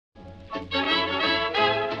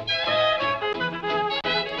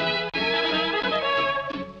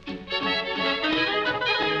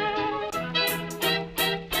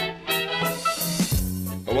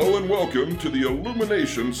Welcome to the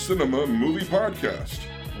Illumination Cinema Movie Podcast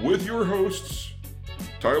with your hosts,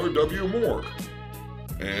 Tyler W. Moore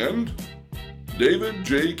and David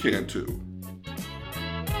J. Cantu.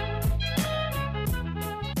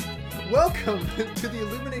 Welcome to the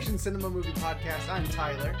Illumination Cinema Movie Podcast. I'm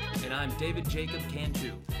Tyler. And I'm David Jacob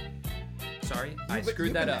Cantu. Sorry, I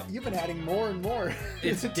screwed that up. You've been adding more and more.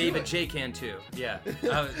 It's David J. Cantu. Yeah.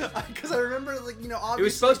 Because I remember, obviously... It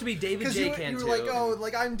was supposed to be David J. Cantu. You were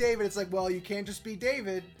like, I'm David. It's like, well, you can't just be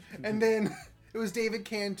David. And then it was David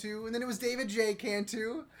Cantu. And then it was David J.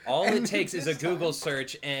 Cantu. All it takes is a Google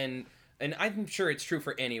search, and I'm sure it's true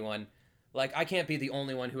for anyone. Like, I can't be the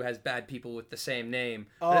only one who has bad people with the same name.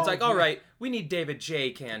 But it's like, all right, we need David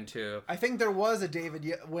J. Cantu. I think there was a David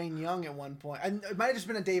Wayne Young at one point. It might have just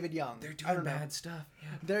been a David Young. They're doing bad stuff.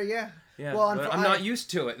 Yeah. Yeah. Well, I'm not used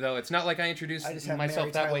to it, though. It's not like I introduced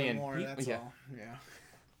myself that way in. All. Yeah.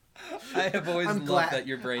 I have always loved that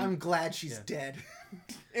your brain... I'm glad she's dead.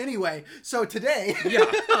 Anyway, so today... Yeah.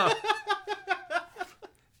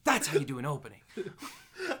 That's how you do an opening.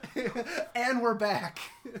 And we're back.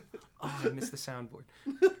 Oh, I missed the soundboard.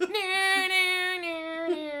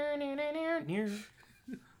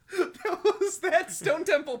 Was that Stone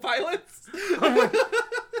Temple Pilots?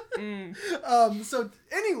 So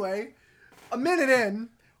anyway, a minute in,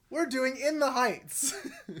 we're doing In the Heights.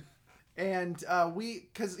 And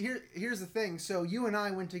because here's the thing. So you and I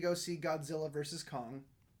went to go see Godzilla vs. Kong.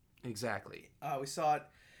 Exactly. We saw it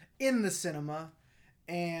in the cinema,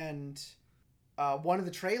 and... one of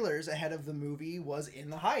the trailers ahead of the movie was In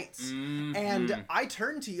the Heights. Mm-hmm. And I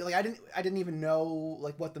turned to you, I didn't even know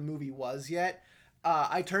what the movie was yet.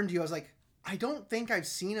 I turned to you, I was like, I don't think I've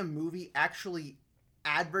seen a movie actually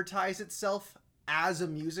advertise itself as a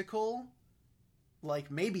musical,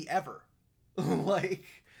 maybe ever.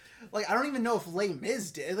 I don't even know if Les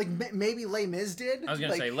Mis did. Maybe Les Mis did. I was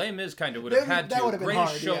going to say, Les Mis kind of would have had to.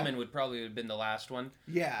 Greatest Showman yeah. would probably have been the last one.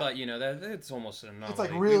 Yeah. But, that's almost an anomaly.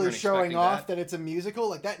 It's really showing off that it's a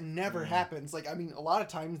musical. That never happens. A lot of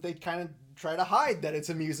times they kind of try to hide that it's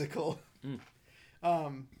a musical.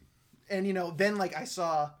 And, then, I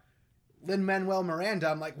saw Lin-Manuel Miranda.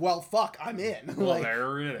 I'm like, well, fuck, I'm in. Well,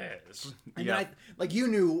 there it is. And then you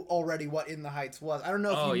knew already what In the Heights was. I don't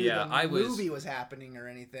know if you knew the movie was happening or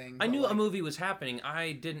anything. I knew a movie was happening.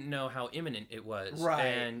 I didn't know how imminent it was. Right.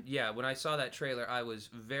 And, when I saw that trailer, I was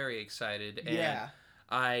very excited. And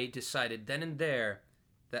I decided then and there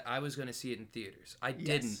that I was going to see it in theaters. I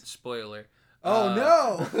didn't, spoiler. Oh,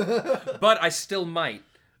 no! But I still might.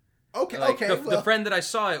 Okay, The friend that I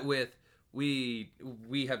saw it with, we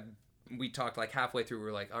talked halfway through. We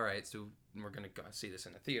were like, all right, so we're going to go see this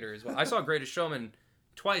in the theater as well. I saw Greatest Showman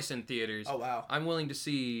twice in theaters. Oh, wow. I'm willing to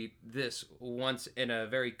see this once in a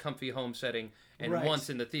very comfy home setting and once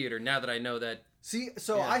in the theater now that I know that. See,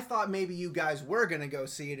 so I thought maybe you guys were going to go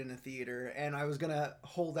see it in a theater, and I was going to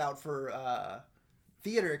hold out for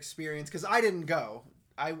theater experience because I didn't go.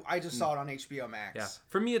 I just saw it on HBO Max. Yeah.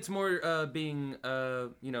 For me, it's more being, a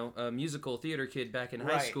musical theater kid back in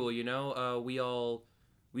high school,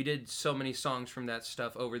 We did so many songs from that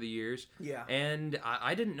stuff over the years. Yeah. And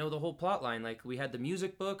I didn't know the whole plot line. We had the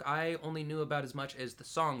music book. I only knew about as much as the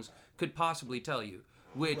songs could possibly tell you.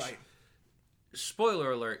 Which,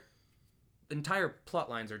 spoiler alert, entire plot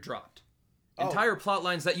lines are dropped. Entire plot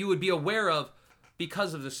lines that you would be aware of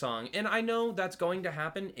because of the song. And I know that's going to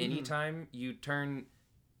happen anytime you turn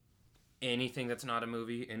anything that's not a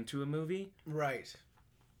movie into a movie. Right.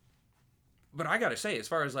 But I gotta say, as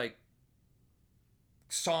far as,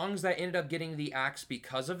 songs that ended up getting the axe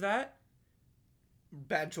because of that.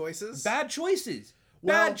 Bad choices. Bad choices.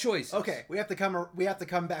 Okay, we have to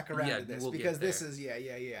come back around to this because this is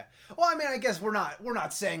yeah. Well, I guess we're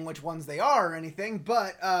not saying which ones they are or anything,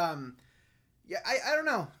 but I don't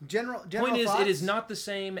know. General point is, thoughts? It is not the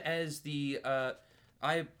same as the.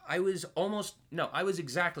 I was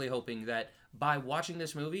exactly hoping that by watching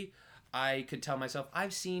this movie, I could tell myself,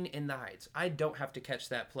 I've seen In the Heights. I don't have to catch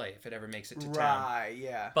that play if it ever makes it to town. Right,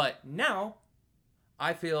 yeah. But now,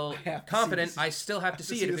 I feel confident I still have to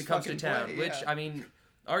see it if it comes to town. Play, which,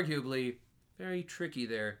 arguably, very tricky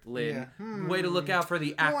there, Lynn. Yeah. Way to look out for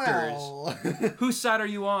the actors. Well. Whose side are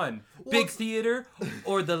you on? Big theater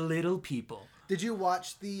or the little people? Did you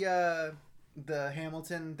watch the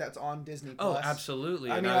Hamilton that's on Disney Plus? Oh,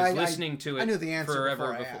 absolutely. I was listening to it. I knew the answer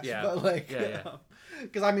forever before I asked, yeah. But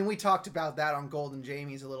because we talked about that on Golden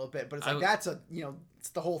Jamie's a little bit, but it's that's it's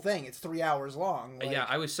the whole thing. It's 3 hours long.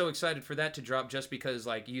 I was so excited for that to drop just because,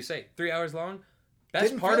 you say, 3 hours long.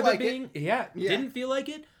 Best part of it being, didn't feel like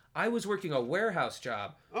it. I was working a warehouse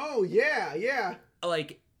job. Oh yeah.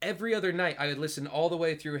 Every other night, I would listen all the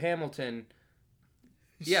way through Hamilton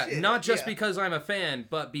Yeah, not just because I'm a fan,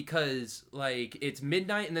 but because, like, it's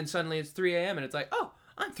midnight and then suddenly it's 3 a.m. and it's like, oh,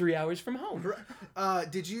 I'm 3 hours from home.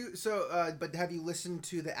 But have you listened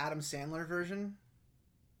to the Adam Sandler version?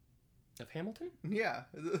 Of Hamilton? Yeah.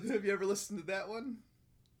 Have you ever listened to that one?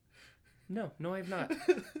 No, I have not.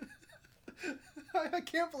 I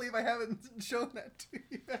can't believe I haven't shown that to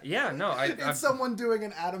you. Yeah, no, It's someone doing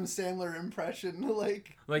an Adam Sandler impression,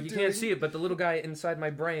 like you can't see it, but the little guy inside my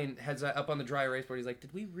brain has up on the dry erase board. He's like,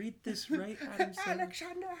 "Did we read this right, Adam Sandler?"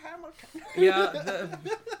 Alexander Hamilton. Yeah,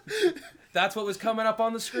 that's what was coming up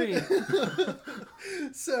on the screen.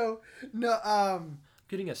 So no,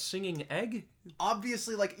 getting a singing egg.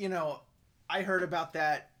 Obviously, like, you know, I heard about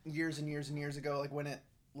that years and years and years ago, like when it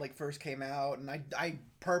like first came out, and I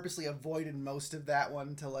purposely avoided most of that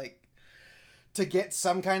one to get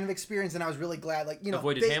some kind of experience, and I was really glad, like, you know,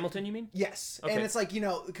 avoided Hamilton, you mean? Yes. Okay. And it's like, you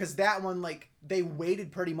know, because that one, like, they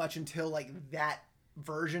waited pretty much until like that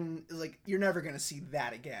version, like, you're never gonna see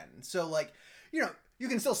that again. So, like, you know, you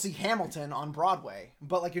can still see Hamilton on Broadway,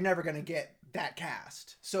 but like you're never gonna get that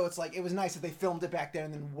cast. So it's like, it was nice that they filmed it back then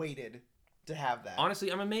and then waited to have that. Honestly,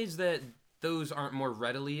 I'm amazed that those aren't more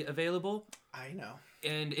readily available. I know.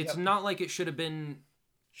 And it's not like it should have been...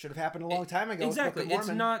 Should have happened a long time ago. Exactly. It's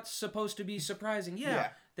not supposed to be surprising. Yeah.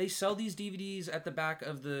 They sell these DVDs at the back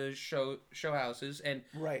of the show houses, and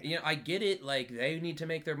you know, I get it, like, they need to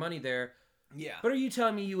make their money there. Yeah. But are you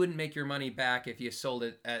telling me you wouldn't make your money back if you sold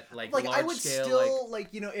it at like large I would scale? Still, like,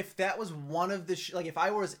 you know, if that was one of the like, if I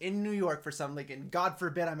was in New York for something, like, and God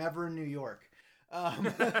forbid I'm ever in New York.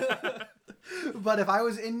 But if I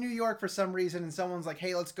was in New York for some reason and someone's like,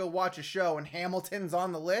 "Hey, let's go watch a show," and Hamilton's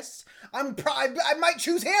on the list, I might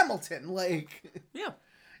choose Hamilton. Like, yeah,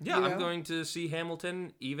 I'm going to see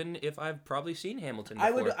Hamilton, even if I've probably seen Hamilton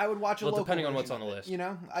before. I would watch a local depending on version what's on the list. You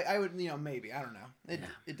know, I would, you know, maybe, I don't know.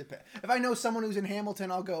 It depends. If I know someone who's in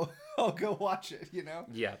Hamilton, I'll go watch it. You know.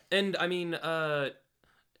 Yeah, and I mean,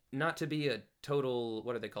 not to be a total,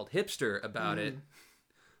 what are they called, hipster about it.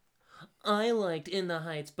 I liked In the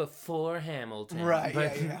Heights before Hamilton. Right,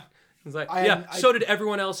 but yeah. It's like, so did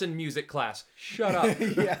everyone else in music class. Shut up.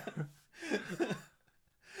 Yeah.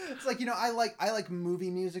 It's like, you know, I like movie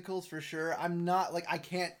musicals for sure. I'm not, like, I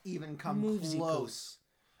can't even come close.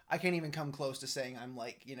 I can't even come close to saying I'm,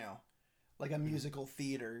 like, you know, like a musical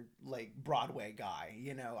theater, like, Broadway guy,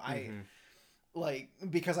 you know. Like,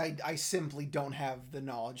 because I simply don't have the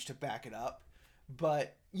knowledge to back it up.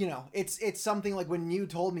 But, you know, it's something, like, when you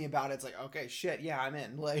told me about it, it's like, okay, shit, yeah, I'm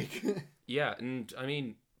in. Like, yeah, and I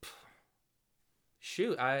mean,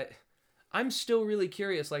 shoot, I'm still really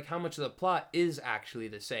curious, like, how much of the plot is actually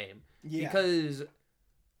the same. Yeah. Because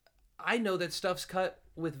I know that stuff's cut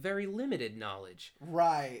with very limited knowledge.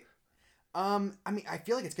 Right. I mean, I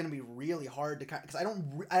feel like it's going to be really hard to because I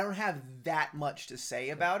don't have that much to say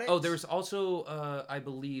about it. Oh, there's also, I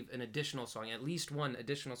believe, an additional song, at least one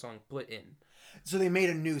additional song put in. So they made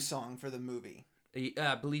a new song for the movie.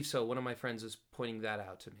 I believe so. One of my friends is pointing that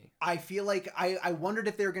out to me. I feel like I wondered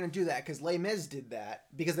if they were going to do that because Les Mis did that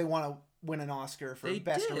because they want to win an Oscar for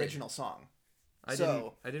Best Original Song. I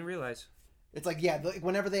didn't realize. It's like, yeah,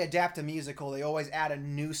 whenever they adapt a musical, they always add a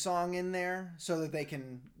new song in there so that they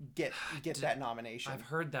can get that nomination. I've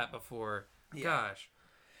heard that before. Yeah. Gosh.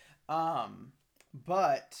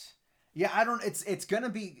 But yeah, I don't. It's gonna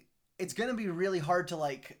be really hard to,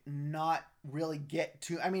 like, not really get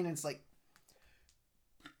to. I mean, it's like,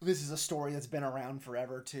 this is a story that's been around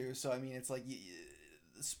forever too. So I mean, it's like,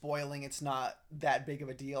 spoiling, it's not that big of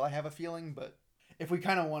a deal. I have a feeling, but if we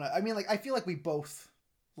kind of want to, I mean, like, I feel like we both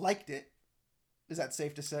liked it. Is that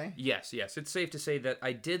safe to say? Yes. It's safe to say that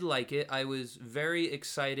I did like it. I was very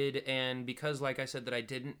excited, and because, like I said, that I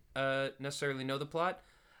didn't necessarily know the plot,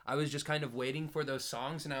 I was just kind of waiting for those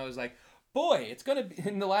songs, and I was like, boy, it's going to be...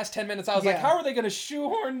 In the last 10 minutes, I was like, how are they going to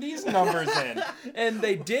shoehorn these numbers in? And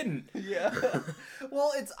they didn't. Yeah.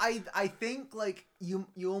 Well, it's... I think, like, you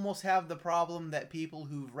almost have the problem that people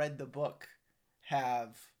who've read the book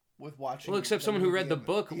have... with watching. Well, except someone who read the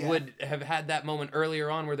book would have had that moment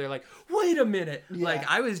earlier on where they're like, wait a minute. Yeah. Like,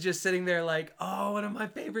 I was just sitting there like, oh, one of my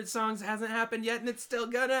favorite songs hasn't happened yet and it's still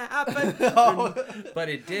gonna happen. But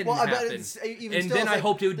it didn't happen. And then I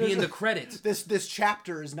hoped it would be in the credits. This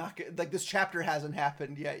chapter is not like, this chapter hasn't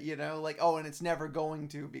happened yet, you know? Like, oh, and it's never going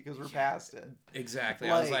to because we're past it. Exactly.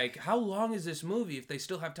 Like, I was like, how long is this movie if they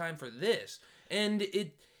still have time for this? And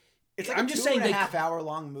it's like I'm just saying, 2.5 hour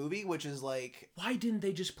long movie, which is like, why didn't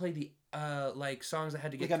they just play the like songs that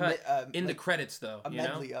had to get cut in the credits though? A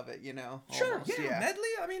medley of it, you know. Sure, yeah, medley.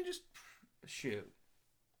 I mean, just shoot.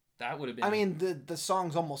 That would have been... I mean, the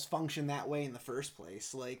songs almost function that way in the first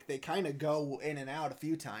place. Like, they kind of go in and out a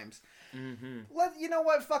few times. Mm-hmm. You know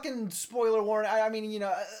what? Fucking spoiler warning. I mean, you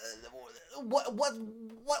know, what's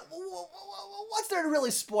there to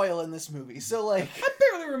really spoil in this movie? So, like, I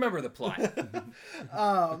barely remember the plot.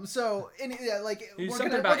 Like,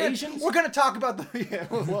 Asians? We're gonna talk about the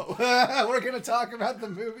we're gonna talk about the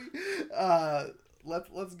movie.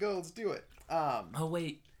 Let's go. Let's do it. Oh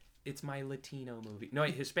wait. It's my Latino movie. No,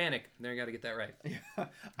 wait, Hispanic. There, I got to get that right. Yeah,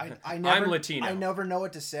 I'm Latino. I never know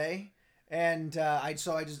what to say, and I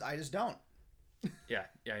just don't. Yeah.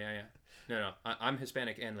 No. I'm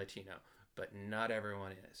Hispanic and Latino, but not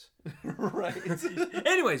everyone is. Right.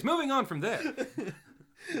 Anyways, moving on from there.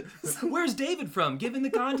 Where's David from? Give him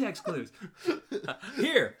the context clues.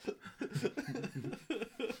 Here.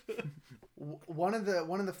 One of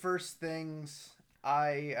the first things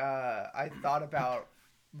I thought about,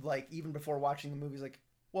 like, even before watching the movie, is like,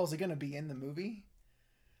 well, is he gonna be in the movie?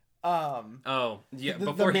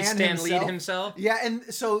 Before he Stan Lee'd himself. Yeah, and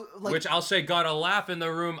so, like, which I'll say got a laugh in the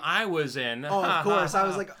room I was in. Oh, of course. I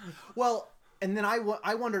was like, well, and then I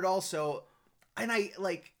wondered also, and I,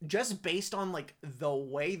 like, just based on, like, the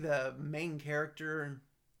way the main character,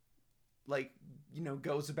 like, you know,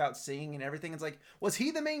 goes about singing and everything, it's like, was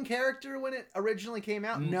he the main character when it originally came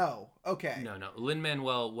out? No. Okay. No.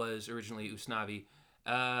 Lin-Manuel was originally Usnavi.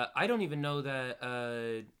 I don't even know that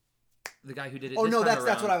the guy who did it. Oh, no,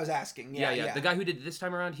 that's what I was asking. Yeah. The guy who did it this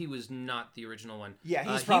time around, he was not the original one. Yeah,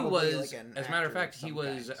 he's probably like an as a matter of fact, he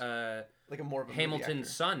was like a more of a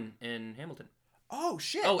Hamilton's son in Hamilton. Oh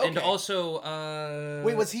shit! Oh, okay. And also,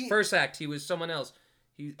 wait, was he first act? He was someone else.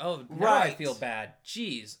 Now right. I feel bad.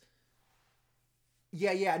 Jeez.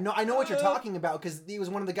 Yeah. No, I know what you're talking about because he was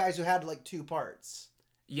one of the guys who had like 2 parts.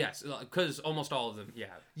 Yes, because almost all of them. Yeah.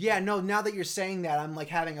 Yeah. No. Now that you're saying that, I'm like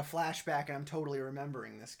having a flashback and I'm totally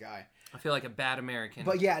remembering this guy. I feel like a bad American.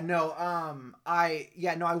 But yeah, no. I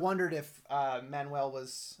wondered if Manuel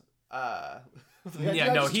was.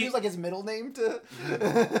 He was like his middle name to.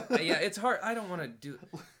 Yeah, it's hard. I don't want to do.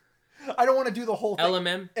 I don't want to do the whole thing.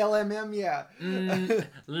 LMM, yeah.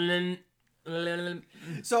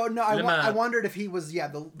 So no, I wondered if he was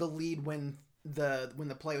the lead when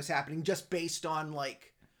the play was happening, just based on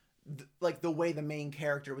like the way the main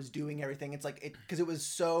character was doing everything. It's like because it was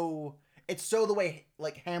so. It's so the way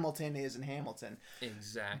like Hamilton is in Hamilton.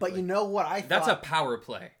 Exactly. But you know what I thought? That's a power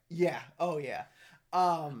play. Yeah. Oh yeah.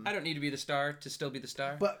 I don't need to be the star to still be the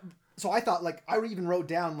star. But so I thought, like, I even wrote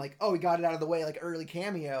down like, oh, he got it out of the way, like early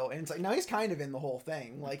cameo, and it's like now he's kind of in the whole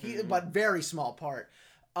thing, like but very small part.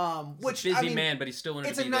 Which he's a busy man, but he's still in.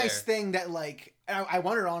 It's a nice thing that like I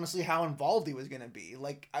wondered honestly how involved he was gonna be.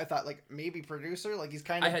 Like I thought like maybe producer, like he's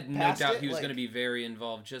kind of. I had no doubt he was gonna be very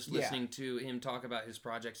involved. Just listening to him talk about his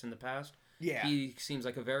projects in the past. Yeah, he seems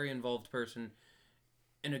like a very involved person,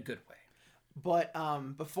 in a good way. But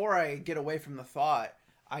before I get away from the thought,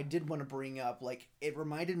 I did want to bring up, like, it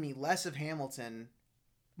reminded me less of Hamilton,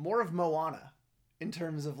 more of Moana, in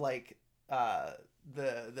terms of like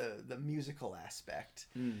the musical aspect.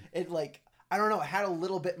 It like I don't know, it had a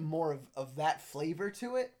little bit more of that flavor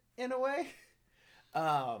to it in a way.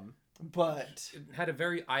 But it had a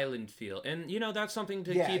very island feel, and you know that's something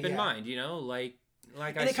to keep in mind. You know, like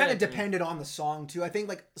and it kind of depended on the song too. I think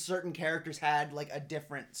like certain characters had like a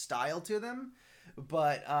different style to them,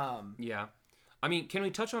 but yeah. I mean, can we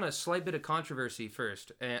touch on a slight bit of controversy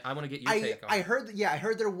first? I want to get your take on it. I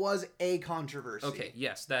heard there was a controversy. Okay,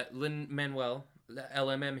 yes, that Lin-Manuel, the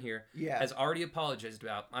LMM here, has already apologized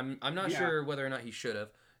about. I'm not sure whether or not he should have.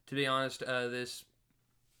 To be honest, this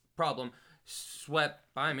problem swept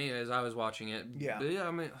by me as I was watching it. Yeah. But yeah,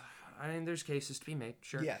 I mean, there's cases to be made,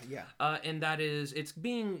 sure. Yeah. And that is, it's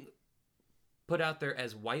being put out there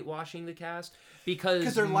as whitewashing the cast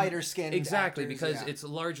because they're lighter skinned. Exactly, actors, because it's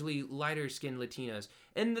largely lighter skinned Latinas.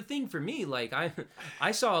 And the thing for me, like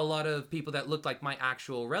I saw a lot of people that looked like my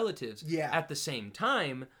actual relatives. Yeah. At the same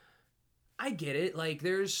time, I get it. Like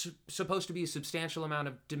there's supposed to be a substantial amount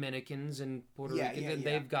of Dominicans and Puerto Ricans.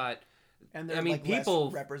 They've got. And they're like people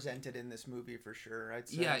less represented in this movie for sure. I'd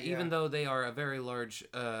say. Yeah, even though they are a very large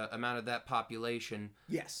amount of that population.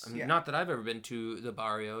 Yes. I mean, not that I've ever been to the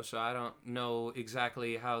barrio, so I don't know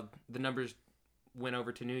exactly how the numbers went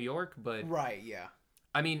over to New York, but right, yeah.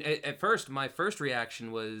 I mean, at first, my first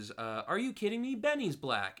reaction was, "Are you kidding me? Benny's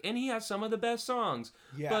black, and he has some of the best songs."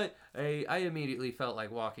 Yeah. But I immediately felt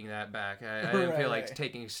like walking that back. I didn't feel like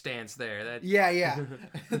taking a stance there. Yeah.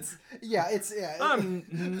 I'm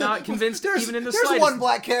not convinced even in the slightest. There's one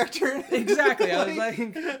black character. Exactly. I was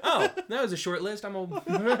like, oh, that was a short list.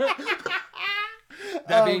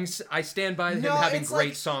 That being, I stand by him having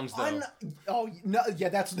great songs though.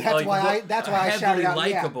 That's why I shouted out.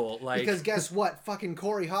 Likeable, yeah. Because guess what? Fucking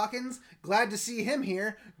Corey Hawkins. Glad to see him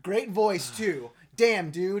here. Great voice too.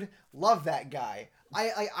 Damn, dude, love that guy.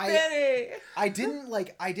 I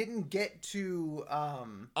didn't get to.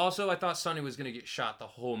 Also, I thought Sonny was gonna get shot the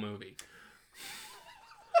whole movie.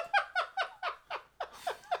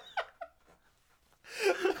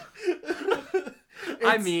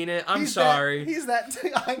 I mean it. I'm sorry.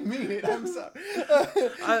 I mean it. I'm sorry.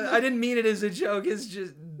 I didn't mean it as a joke. It's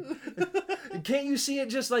just. Can't you see it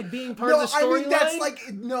just like being part of the storyline? I mean, that's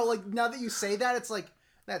now that you say that, it's like.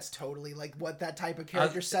 That's totally like what that type of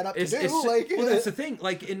character set up to do. Well, that's the thing.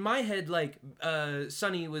 Like in my head, like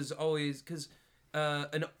Sonny was always because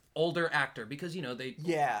an older actor because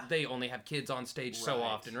they only have kids on stage so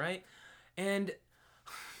often, right? And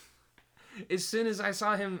as soon as I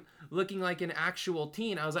saw him looking like an actual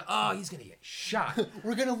teen, I was like, oh, he's gonna get shot.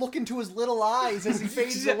 We're gonna look into his little eyes as he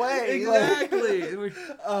fades away. Exactly.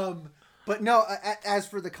 But no, as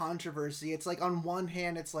for the controversy, it's like on one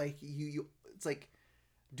hand, it's like it's like.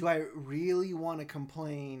 Do I really want to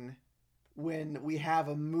complain when we have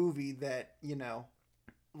a movie that,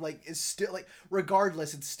 like is still like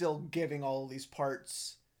regardless, it's still giving all of these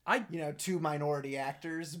parts to minority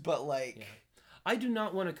actors, but like I do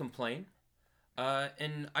not want to complain.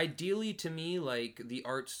 And ideally to me, like the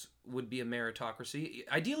arts would be a meritocracy.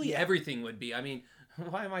 Ideally everything would be. I mean,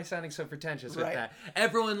 why am I sounding so pretentious with that?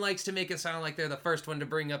 Everyone likes to make it sound like they're the first one to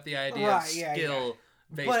bring up the idea of skill.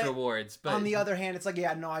 Based rewards, but on the other hand, it's like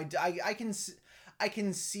I can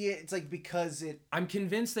see it. It's like because I'm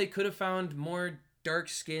convinced they could have found more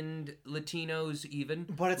dark-skinned Latinos even.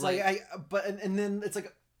 But it's and then it's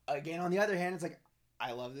like again on the other hand, it's like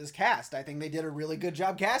I love this cast. I think they did a really good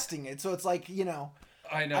job casting it. So it's like I know.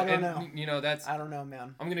 I don't know. That's I don't know,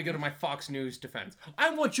 man. I'm gonna go to my Fox News defense. I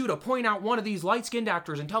want you to point out one of these light-skinned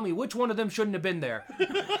actors and tell me which one of them shouldn't have been there.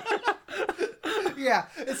 Yeah,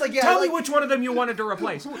 it's like Tell me which one of them you wanted to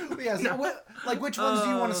replace. Which ones do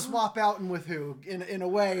you want to swap out and with who in a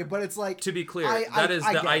way? But it's like to be clear, that is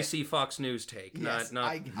the icy Fox News take. Yes, not.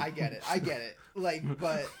 I get it. Like,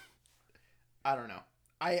 but I don't know.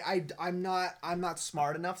 I'm not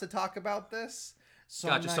smart enough to talk about this. So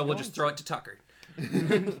gotcha. So we'll just throw it to Tucker.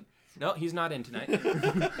 No, he's not in tonight.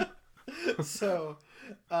 So,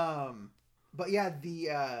 but yeah,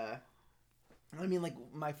 I mean, like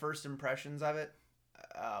my first impressions of it.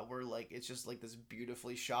 Were like it's just like this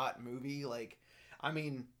beautifully shot movie. Like, I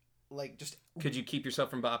mean, like just could you keep yourself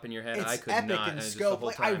from bopping your head? It's I could epic not. in scope.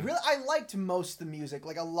 Like I liked most of the music.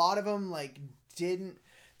 Like a lot of them like didn't.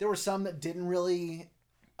 There were some that didn't really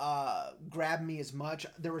grab me as much.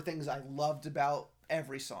 There were things I loved about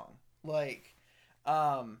every song. Like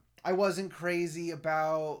I wasn't crazy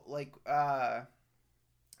about like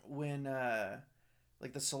when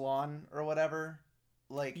like the Salon or whatever.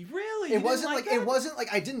 Like really, it wasn't like it wasn't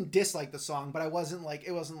like I didn't dislike the song, but it wasn't like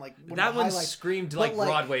that one screamed like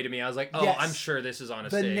Broadway to me. I was like, oh, yes, I'm sure this is on a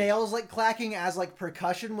stage. The nails like clacking as like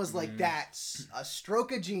percussion was like that's a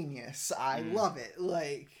stroke of genius. I love it.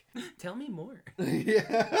 Like, tell me more.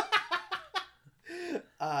 Yeah.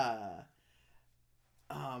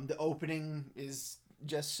 The opening is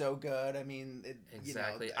just so good. I mean,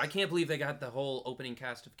 exactly. I can't believe they got the whole opening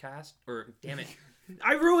cast. Or damn it.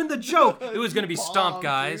 I ruined the joke. It was going to be Stomp,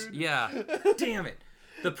 guys. Dude. Yeah. Damn it.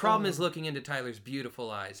 The problem is looking into Tyler's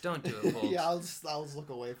beautiful eyes. Don't do it, folks. Yeah, I'll just look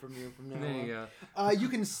away from you from now on. There you go. You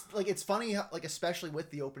can like it's funny how, like especially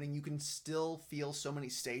with the opening, you can still feel so many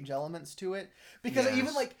stage elements to it because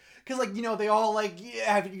even like they all like you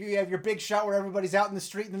have your big shot where everybody's out in the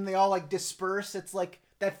street and then they all like disperse. It's like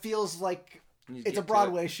that feels like it's a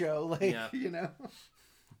Broadway show. Like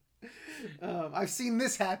I've seen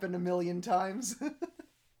this happen a million times.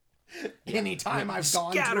 Anytime I've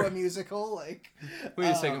gone to a musical, like wait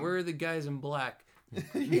a second, where are the guys in black?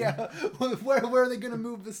 Yeah, where are they gonna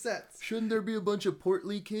move the sets? Shouldn't there be a bunch of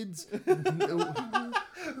portly kids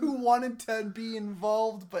who wanted to be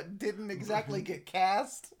involved but didn't exactly get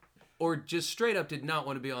cast? Or just straight up did not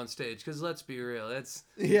want to be on stage? Because let's be real, I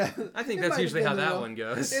think that's might usually how that one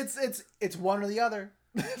goes. It's one or the other.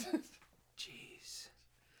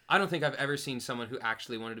 I don't think I've ever seen someone who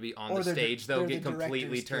actually wanted to be on the stage, though, get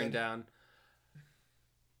completely turned down.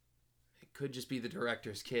 It could just be the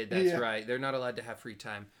director's kid. That's right. They're not allowed to have free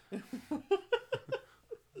time.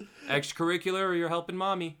 Extracurricular or you're helping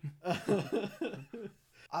mommy.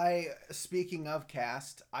 Speaking of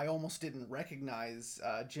cast, I almost didn't recognize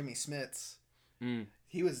Jimmy Smits.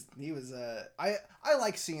 He was I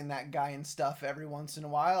like seeing that guy and stuff every once in a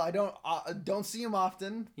while. I don't see him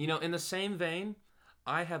often. In the same vein,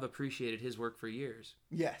 I have appreciated his work for years.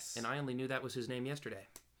 Yes. And I only knew that was his name yesterday.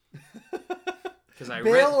 Because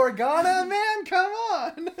Bail Organa, man, come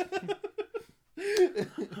on.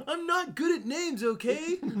 I'm not good at names,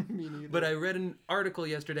 okay? Me neither. But I read an article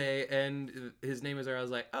yesterday, and his name was there. I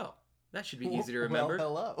was like, oh, that should be easy to remember.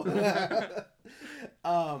 Well,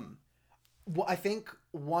 hello. Well, I think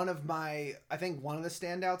one of the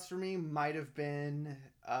standouts for me might have been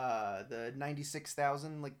the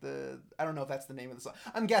 96,000, like I don't know if that's the name of the song.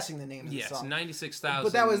 I'm guessing the name of the song. Yes,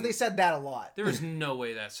 96,000. But they said that a lot. There was no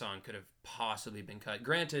way that song could have possibly been cut.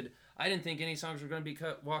 Granted, I didn't think any songs were going to be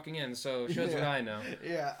cut walking in, so shows what I know.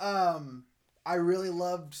 Yeah. I really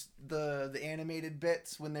loved the animated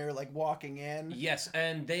bits when they were like walking in. Yes,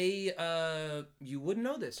 and they you wouldn't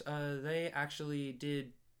know this. They actually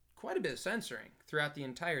did quite a bit of censoring throughout the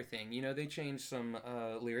entire thing. You know, they changed some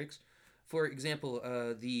lyrics. For example,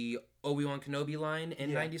 the Obi-Wan Kenobi line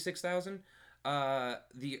in 96,000,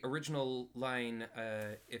 the original line,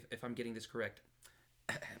 if I'm getting this correct,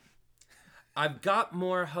 I've got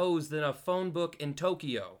more hoes than a phone book in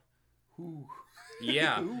Tokyo. Ooh.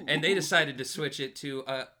 Yeah, and they decided to switch it to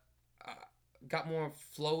got more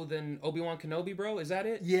flow than Obi-Wan Kenobi, bro? Is that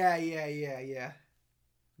it? Yeah.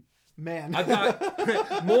 Man. I've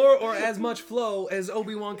got more or as much flow as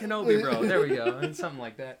Obi-Wan Kenobi, bro. There we go. Something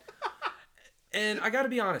like that. And I gotta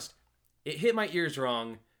be honest, it hit my ears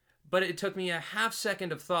wrong, but it took me a half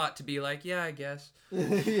second of thought to be like, yeah, I guess.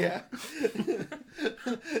 Yeah.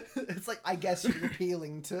 It's like, I guess you're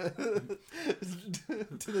appealing to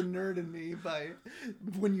the nerd in me by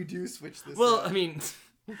when you do switch this Well, out. I mean,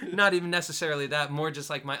 not even necessarily that, more just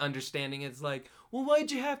like my understanding is like, well,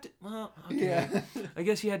 why'd you have to, well, okay. Yeah. I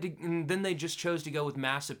guess you had to, and then they just chose to go with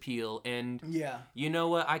mass appeal, and yeah. You know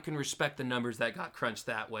what, I can respect the numbers that got crunched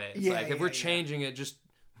that way. It's like, if we're changing it, just,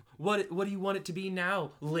 what do you want it to be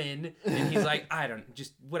now, Lynn? And he's like, I don't,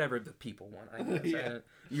 just whatever the people want, I guess. Yeah.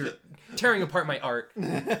 You're tearing apart my art.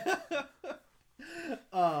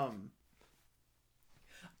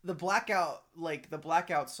 The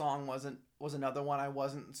Blackout song was another one I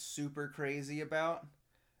wasn't super crazy about.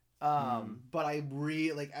 But I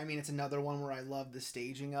really it's another one where I love the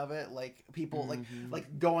staging of it. Like people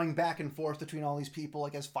like going back and forth between all these people,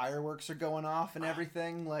 like as fireworks are going off and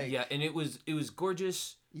everything. Like yeah, and it was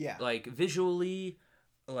gorgeous. Yeah, like visually,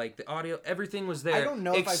 like the audio, everything was there. I don't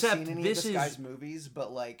know if I've seen any of this guy's is... movies, but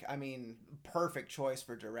perfect choice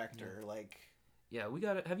for director. Yeah. Like, yeah, we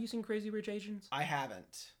got it. Have you seen Crazy Rich Asians? I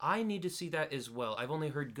haven't. I need to see that as well. I've only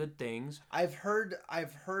heard good things. I've heard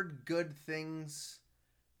good things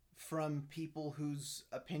from people whose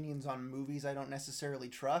opinions on movies I don't necessarily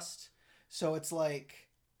trust. So it's like,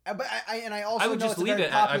 but I also I would know just it's leave a very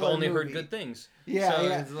it at I've popular only movie. heard good things. Yeah, so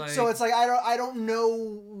yeah. It's like... So it's like I don't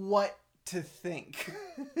know what to think.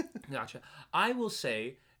 Gotcha. I will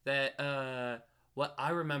say that what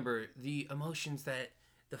I remember, the emotions that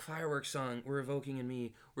the fireworks song were evoking in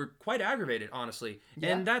me were quite aggravated, honestly. Yeah.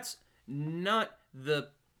 And that's not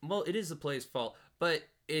it is the play's fault, but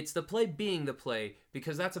it's the play being the play,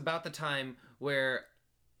 because that's about the time where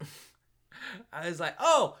I was like,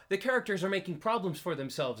 oh, the characters are making problems for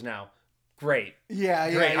themselves now. Great. Yeah.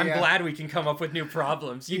 Great. I'm glad we can come up with new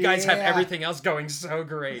problems. You guys have everything else going so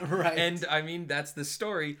great. Right. And I mean, that's the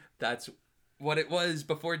story. That's what it was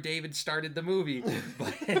before David started the movie.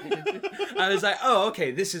 But I was like, oh,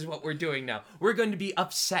 okay, this is what we're doing now. We're going to be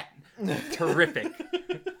upset. Terrific.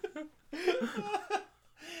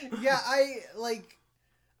 Yeah,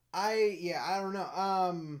 I don't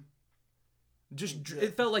know.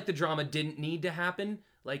 It felt like the drama didn't need to happen.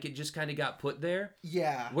 Like it just kind of got put there.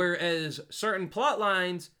 Yeah. Whereas certain plot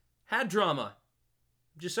lines had drama.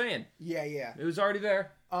 Just saying. Yeah. It was already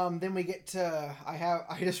there. Then we get to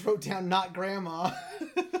I just wrote down not grandma.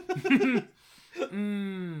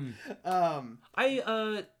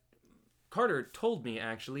 Carter told me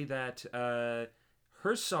actually that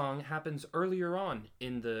her song happens earlier on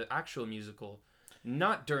in the actual musical,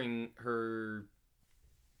 not during her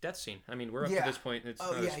death scene. I mean, we're up to this point. It's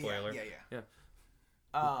not a spoiler. Yeah.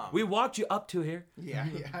 We walked you up to here. Yeah.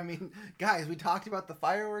 I mean, guys, we talked about the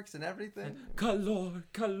fireworks and everything. Calor.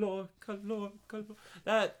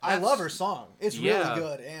 I love her song. It's really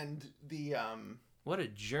good, and the what a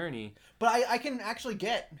journey. But I can actually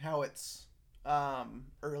get how it's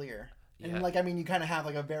earlier. And you kind of have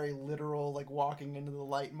like a very literal walking into the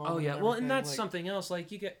light moment. Oh yeah, well, and that's something else.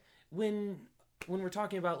 Like you get when we're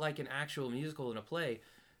talking about like an actual musical and a play,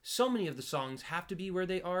 so many of the songs have to be where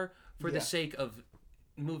they are for the sake of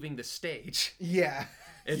moving the stage. Yeah.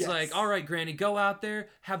 It's like, all right, Granny, go out there,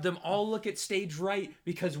 have them all look at stage right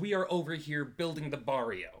because we are over here building the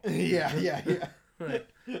barrio. Yeah.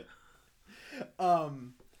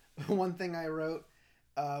 One thing I wrote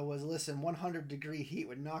was, listen, 100-degree heat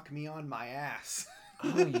would knock me on my ass.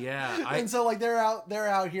 Oh yeah. And so like they're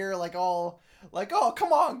out here like all like, oh,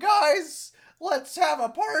 come on guys, let's have a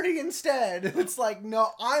party instead. It's like, no,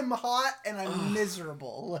 I'm hot and I'm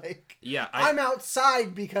miserable. Like, yeah, I'm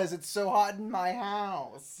outside because it's so hot in my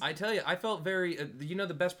house. I tell you, I felt very,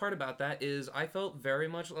 the best part about that is I felt very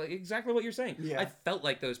much like exactly what you're saying. Yeah. I felt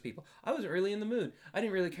like those people. I was really in the mood. I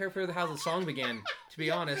didn't really care for how the song began, to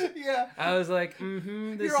be honest. Yeah. I was like,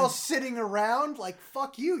 You're all sitting around, like,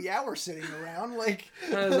 fuck you. Yeah, we're sitting around. Like,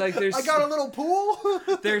 I was like, I got a little pool.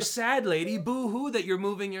 There's sad lady, boo-hoo that you're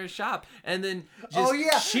moving your shop. And then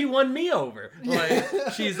she won me over.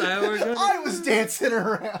 Like, she's like, I was dancing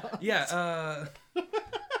around. Yeah, It's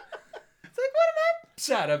like, what am I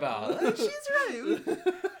sad about? She's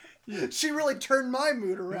right. She really turned my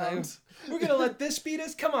mood around. We're gonna let this beat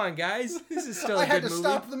us? Come on, guys. This is still a good movie. I had to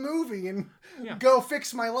stop the movie and go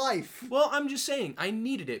fix my life. Well, I'm just saying, I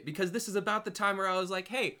needed it because this is about the time where I was like,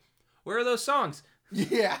 hey, where are those songs?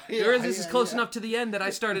 Yeah. This is close enough to the end that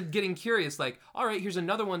I started getting curious. Like, all right, here's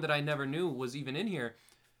another one that I never knew was even in here.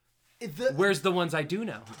 Where's the ones I do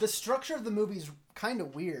know? The structure of the movie's kind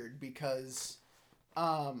of weird because...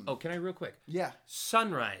 can I real quick? Yeah.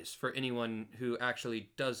 Sunrise, for anyone who actually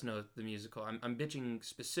does know the musical. I'm bitching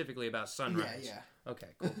specifically about Sunrise. Yeah. Okay,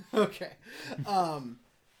 cool. Okay.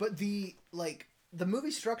 But the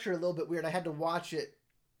movie structure a little bit weird. I had to watch it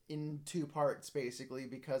in 2 parts basically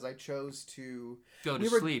because I chose to go to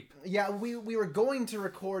sleep. Yeah, we were going to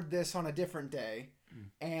record this on a different day,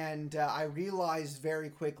 and I realized very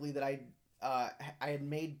quickly that I had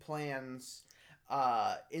made plans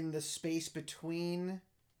in the space between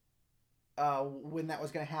when that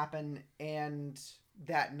was going to happen and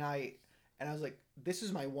that night, and I was like, this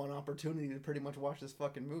is my one opportunity to pretty much watch this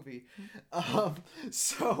fucking movie.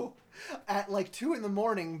 So at like 2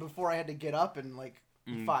 a.m. before I had to get up in like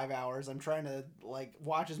 5 hours, I'm trying to like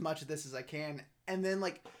watch as much of this as I can, and then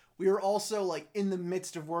like we were also like in the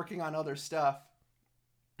midst of working on other stuff,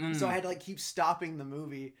 so I had to like keep stopping the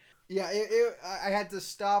movie. Yeah, I had to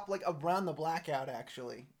stop like around the blackout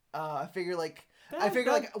actually. I figure like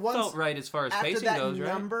once felt right as far as after pacing that goes, right?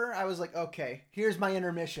 number, I was like, okay, here's my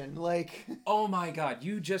intermission. Like, oh my god,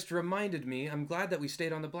 you just reminded me. I'm glad that we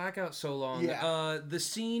stayed on the blackout so long. Yeah. The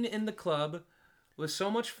scene in the club was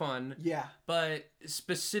so much fun. Yeah. But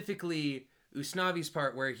specifically Usnavi's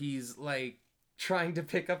part where he's like trying to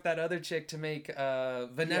pick up that other chick to make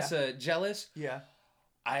Vanessa jealous. Yeah.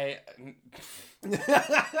 I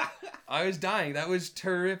was dying. That was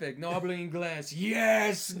terrific. No hablo inglés.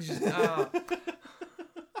 Yes. Just,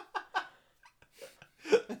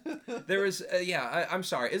 there was I'm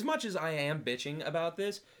sorry. As much as I am bitching about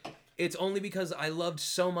this, it's only because I loved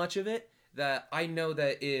so much of it that I know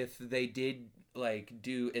that if they did like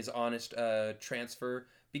do as honest transfer,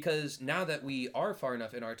 because now that we are far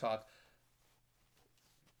enough in our talk,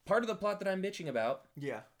 part of the plot that I'm bitching about.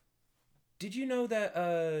 Yeah. Did you know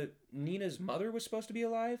that Nina's mother was supposed to be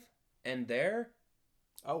alive and there?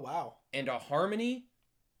 Oh, wow. And a harmony?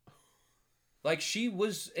 Like, she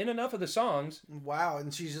was in enough of the songs. Wow,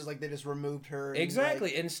 and she's just like, they just removed her. And, exactly.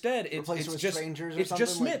 like, instead, it's just strangers or it's something?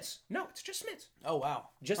 just Smits. No, it's just Smits. Oh, wow.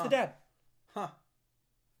 Just the dad. Huh.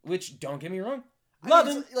 Which, don't get me wrong. Love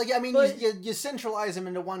him. You centralize him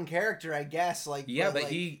into one character, I guess. Like, yeah, but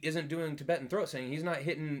he isn't doing Tibetan throat singing. He's not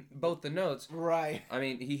hitting both the notes. Right. I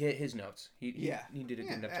mean, he hit his notes. He did a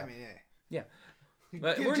good enough job. Yeah.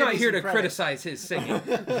 But we're not here to criticize his singing.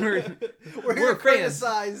 We're here to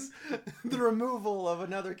criticize the removal of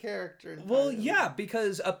another character. Well, yeah,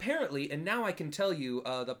 because apparently, and now I can tell you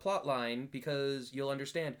the plot line because you'll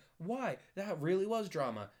understand why. That really was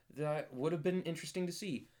drama. That would have been interesting to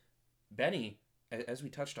see. Benny, as we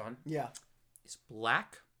touched on, is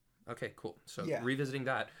black. Okay, cool. So revisiting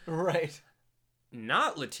that. Right.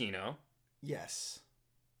 Not Latino. Yes.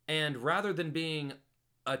 And rather than being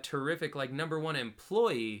a terrific, like, #1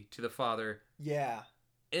 employee to the father. Yeah.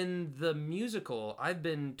 In the musical, I've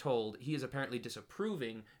been told he is apparently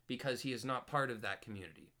disapproving because he is not part of that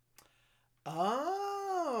community.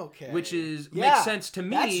 Oh, okay. Which makes sense to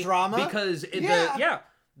me. That's drama. Because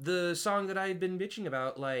the song that I've been bitching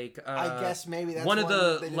about, like I guess maybe that's one of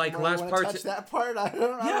the like really last parts. Touch that part. I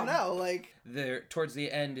don't know. Like there towards the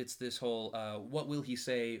end, it's this whole "What will he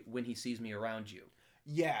say when he sees me around you?"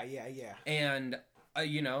 Yeah. And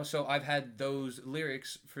so I've had those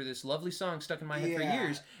lyrics for this lovely song stuck in my head for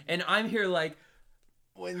years, and I'm here like,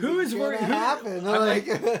 who's going to happen? Like,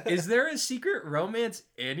 is there a secret romance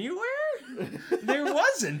anywhere? There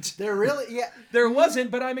wasn't. There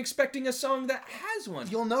wasn't, but I'm expecting a song that has one.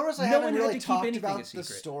 You'll notice I haven't really talked about the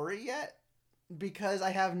story yet. because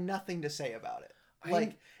I have nothing to say about it.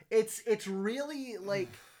 Like, it's really, like,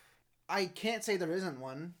 I can't say there isn't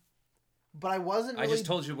one, but I wasn't really... I just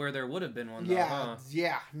told you where there would have been one, though,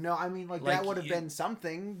 Yeah. No, I mean, like that would have been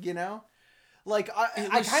something, you know? Like,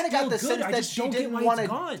 I kind of got the sense that she didn't want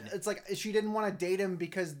to... It's like, she didn't want to date him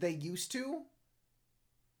because they used to.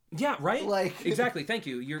 Yeah, right? Like... Exactly, thank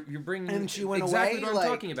you. You're bringing and she went exactly away, what I'm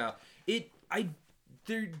talking about. I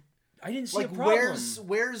didn't see a problem.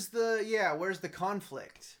 Where's the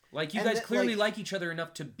conflict? Like, you guys clearly like each other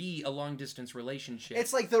enough to be a long-distance relationship.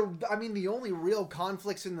 It's like the only real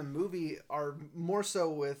conflicts in the movie are more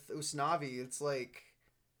so with Usnavi. It's like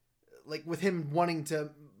with him wanting to,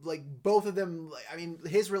 like, both of them, I mean,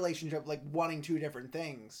 his relationship, like, wanting two different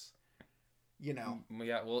things, you know?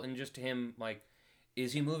 Yeah, well, and just him, like,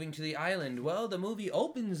 is he moving to the island? Well, the movie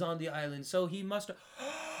opens on the island, so he must...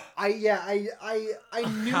 I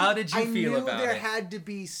knew. How did you feel about it? There had to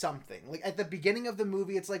be something. Like at the beginning of the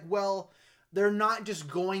movie, it's like, well, they're not just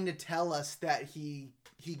going to tell us that he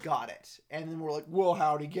got it, and then we're like, well,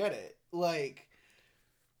 how'd he get it? Like,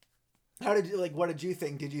 what did you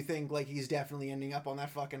think? Did you think like he's definitely ending up on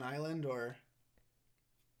that fucking island, or?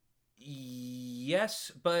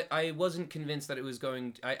 Yes, but I wasn't convinced that it was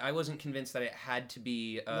going... I wasn't convinced that it had to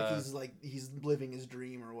be... he's living his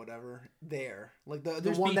dream or whatever there. Like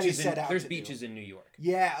the one that he set out There's to beaches do. in New York.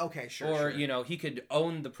 Yeah, okay, sure. Or, sure. you know, he could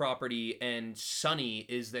own the property and Sonny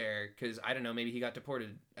is there because, I don't know, maybe he got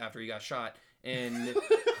deported after he got shot. And...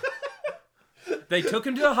 They took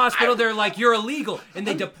him to the hospital. They're like, you're illegal. And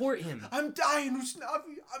they deport him. I'm dying,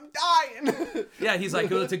 Usnavi. I'm dying. Yeah, he's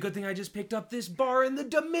like, oh, it's a good thing I just picked up this bar in the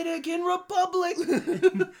Dominican Republic.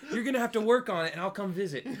 You're going to have to work on it, and I'll come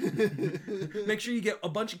visit. Make sure you get a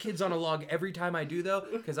bunch of kids on a log every time I do, though,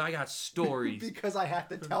 because I got stories. Because I have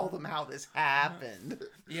to tell them how this happened.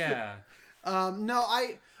 Yeah. No,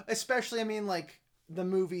 especially, I mean, like, the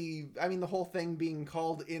movie, I mean, the whole thing being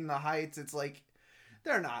called In the Heights, it's like,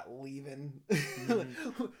 they're not leaving.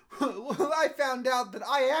 I found out that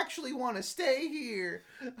I actually want to stay here.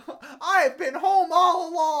 I've been home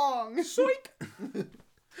all along. Swoik.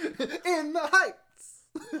 In the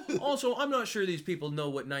Heights. Also, I'm not sure these people know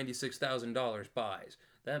what $96,000 buys.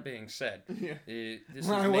 That being said,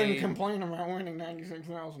 I wouldn't complain about winning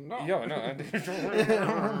 $96,000. Yeah, no.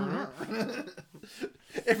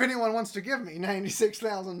 If anyone wants to give me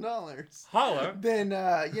 $96,000, holla. Then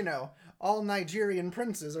you know, all Nigerian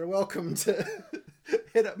princes are welcome to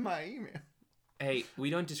hit up my email. Hey,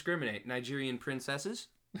 we don't discriminate. Nigerian princesses?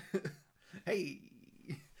 Hey,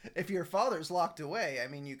 if your father's locked away, I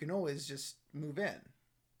mean, you can always just move in.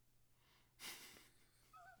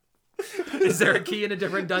 Is there a key in a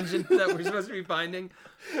different dungeon that we're supposed to be finding?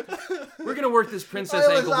 We're going to work this princess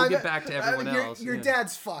angle. We'll get back to everyone else. Your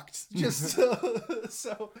dad's fucked. Just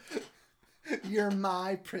so you're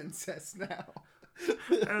my princess now.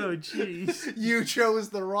 Oh, jeez. You chose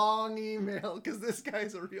the wrong email because this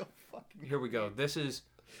guy's a real fucking... Here we go. This is...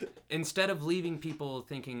 Instead of leaving people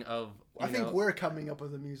thinking of... I think we're coming up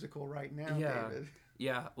with a musical right now, David.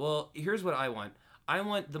 Yeah. Well, here's what I want. I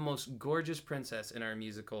want the most gorgeous princess in our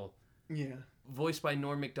musical. Yeah. Voiced by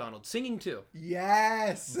Norm Macdonald. Singing, too.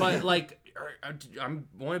 Yes! But, like, I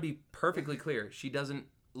want to be perfectly clear. She doesn't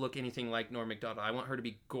look anything like Norm Macdonald. I want her to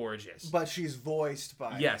be gorgeous. But she's voiced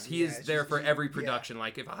by Yes, him. he is there for every production. Yeah.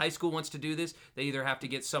 Like, if a high school wants to do this, they either have to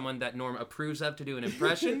get someone that Norm approves of to do an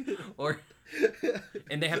impression, or...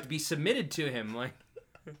 and they have to be submitted to him. Like...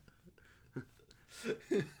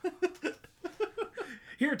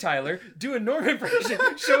 Here, Tyler, do a Norm impression.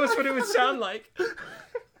 Show us what it would sound like.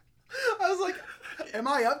 I was like, am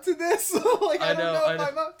I up to this? Like, I don't know if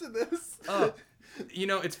I'm up to this. You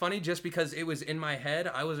know, it's funny just because it was in my head.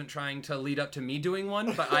 I wasn't trying to lead up to me doing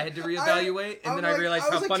one, but I had to reevaluate, and then I realized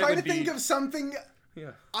how fun it would be. I was trying to think of something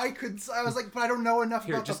I was like, but I don't know enough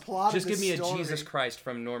about the plot of this story. Just give me a Jesus Christ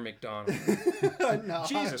from Norm Macdonald. No.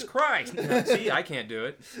 Jesus Christ. See, I can't do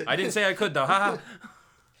it. I didn't say I could, though. Ha.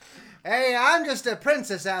 Hey, I'm just a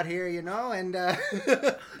princess out here, you know, and...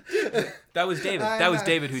 That was David. That was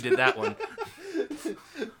David who did that one.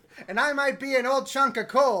 And I might be an old chunk of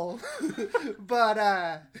coal, but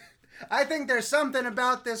I think there's something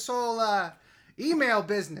about this whole email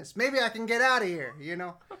business. Maybe I can get out of here, you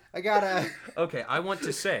know? I gotta... Okay, I want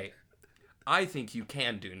to say... I think you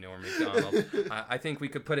can do Norm Macdonald. I think we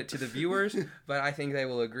could put it to the viewers, but I think they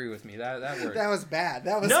will agree with me. That worked. That was bad.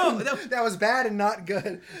 That was bad and not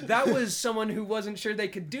good. That was someone who wasn't sure they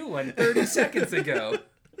could do one 30 seconds ago.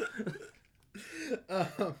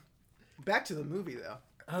 Back to the movie, though.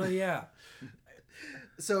 Oh, yeah.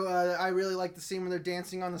 So I really like the scene when they're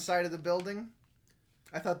dancing on the side of the building.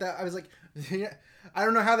 I thought that, I was like, yeah, I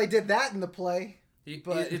don't know how they did that in the play.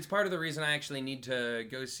 But it's part of the reason I actually need to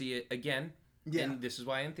go see it again. Yeah. And this is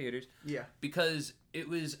why in theaters. Yeah. Because it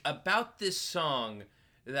was about this song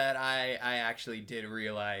that I actually did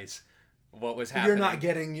realize what was happening. You're not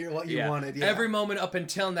getting what you wanted. Yeah. Every moment up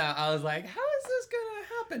until now, I was like, how is this going to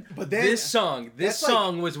happen? But then, this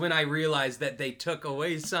song was when I realized that they took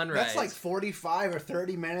away Sunrise. That's like 45 or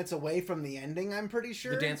 30 minutes away from the ending, I'm pretty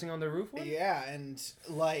sure. The Dancing on the Roof one? Yeah, and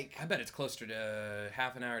like... I bet it's closer to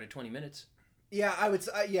half an hour to 20 minutes. Yeah, I would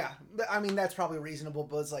say, yeah. I mean, that's probably reasonable,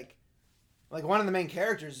 but it's like one of the main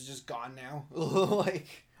characters is just gone now.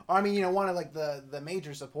 I mean, you know, one of like the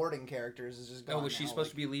major supporting characters is just gone. Oh, was she supposed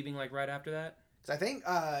to be leaving like right after that? Cause I think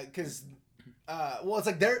well, it's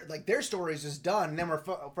like their story is just done, and then we're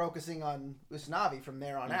focusing on Usnavi from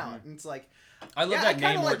there on out, and it's like I love that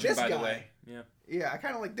name origin, by the way. Yeah, I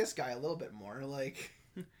kind of like this guy a little bit more. Like,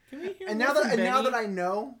 can we hear and now that I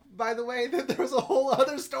know, by the way, that there was a whole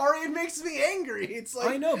other story, it makes me angry. It's like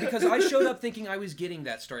I know, because I showed up thinking I was getting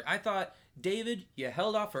that story. I thought, David, you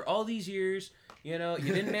held off for all these years. You know,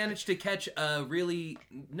 you didn't manage to catch a really,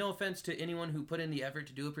 no offense to anyone who put in the effort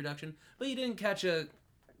to do a production, but you didn't catch a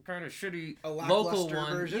kind of shitty local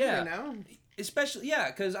one. Version, you know? Especially, yeah,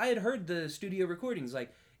 because I had heard the studio recordings.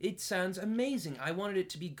 Like, it sounds amazing. I wanted it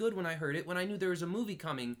to be good when I heard it. When I knew there was a movie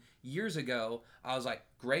coming years ago, I was like,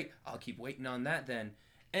 great, I'll keep waiting on that then.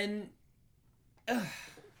 And,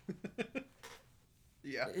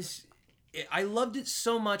 yeah. I loved it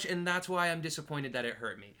so much, and that's why I'm disappointed that it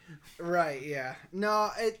hurt me. Right, yeah. No,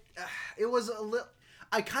 it was a little...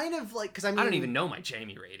 I kind of like... Because I don't even know my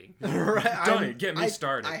Jamie rating. Right. Don't get me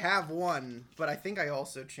started. I have one, but I think I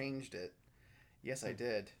also changed it. Yes, I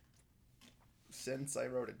did. Since I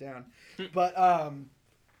wrote it down. But,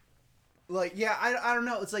 like, yeah, I don't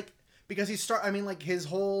know. It's like... Because his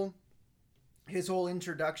whole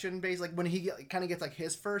introduction, basically, like, when he kind of gets, like,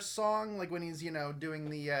 his first song, like, when he's, you know, doing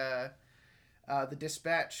the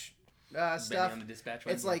dispatch stuff. On the dispatch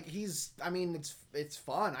one, it's like it's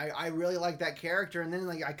fun. I really like that character, and then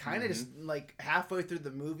like I kind of just like halfway through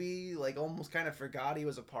the movie like almost kind of forgot he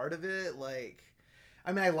was a part of it. Like,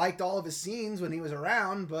 I mean, I liked all of his scenes when he was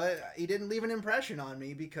around, but he didn't leave an impression on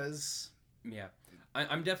me because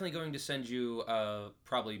I'm definitely going to send you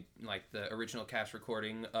probably like the original cast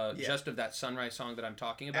recording just of that Sunrise song that I'm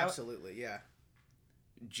talking about. Absolutely, yeah.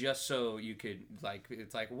 Just so you could like,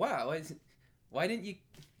 it's like, wow, why didn't you?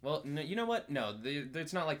 Well, no, you know what? No,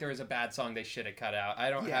 it's not like there was a bad song they should have cut out. I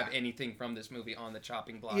don't have anything from this movie on the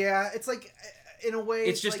chopping block. Yeah, it's like, in a way...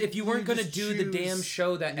 It's just, like, if you weren't going to do the damn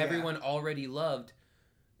show that everyone already loved,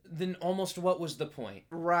 then almost what was the point?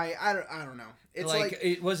 Right, I don't know. It's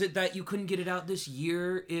like was it that you couldn't get it out this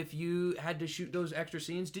year if you had to shoot those extra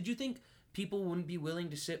scenes? Did you think people wouldn't be willing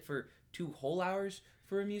to sit for 2 whole hours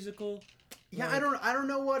for a musical? Yeah, like, I don't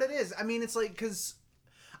know what it is. I mean, it's like, because...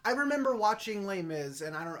 I remember watching Les Mis,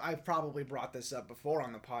 and I've probably brought this up before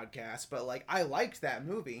on the podcast, but like I liked that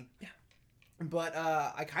movie. Yeah. But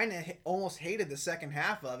I kind of almost hated the second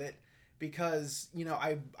half of it because, you know,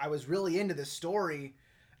 I was really into the story.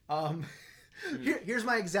 Here's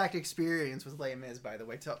my exact experience with Les Mis, by the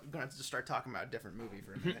way. I'm going to just start talking about a different movie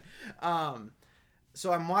for a minute.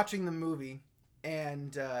 So I'm watching the movie,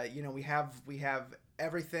 and you know, we have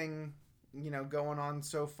everything, you know, going on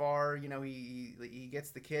so far. You know, he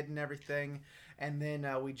gets the kid and everything, and then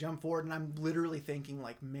we jump forward, and I'm literally thinking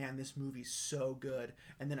like, man, this movie's so good.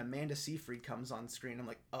 And then Amanda Seyfried comes on screen. I'm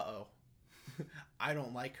like, uh-oh. I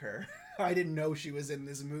don't like her. I didn't know she was in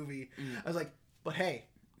this movie. I was like, but hey,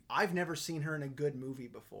 I've never seen her in a good movie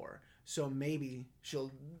before, so maybe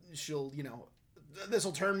she'll you know, this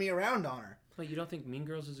will turn me around on her. Wait, you don't think Mean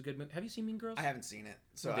Girls is a good movie? Have you seen Mean Girls? I haven't seen it,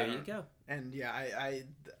 so well, there you go. And yeah,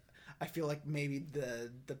 I feel like maybe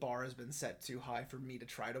the bar has been set too high for me to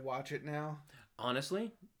try to watch it now.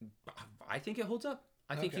 Honestly, I think it holds up.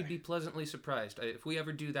 I think you'd be pleasantly surprised. If we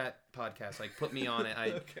ever do that podcast, like, put me on it.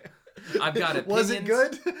 I've got opinions. Was it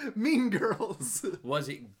good? Mean Girls. Was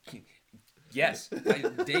it? Yes.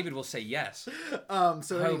 David will say yes.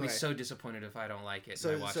 So I would be so disappointed if I don't like it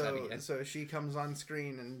and I watch that again. So she comes on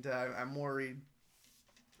screen, and I'm worried.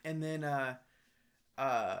 And then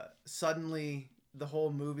suddenly the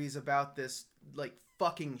whole movie's about this like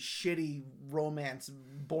fucking shitty romance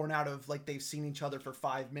born out of like they've seen each other for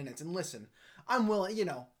 5 minutes. And listen, I'm willing, you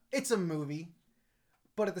know, it's a movie,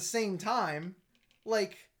 but at the same time,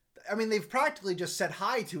 like, I mean, they've practically just said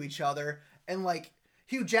hi to each other, and like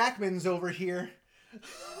Hugh Jackman's over here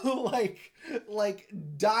like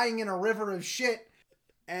dying in a river of shit,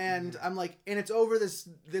 And I'm like, and it's over this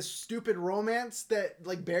stupid romance that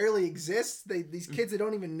like barely exists. These kids that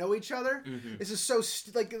don't even know each other. This is so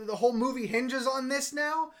like the whole movie hinges on this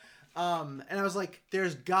now. And I was like,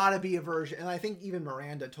 there's gotta be a version. And I think even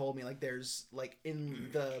Miranda told me like there's like in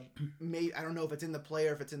the I don't know if it's in the play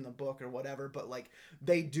or if it's in the book or whatever, but like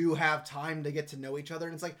they do have time to get to know each other.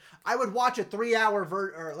 And it's like I would watch a 3-hour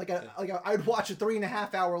I would watch a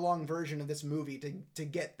 3.5 hour long version of this movie to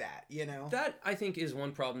get that, you know. That I think is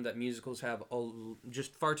one problem that musicals have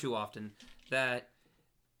just far too often, that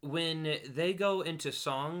when they go into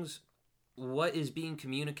songs, what is being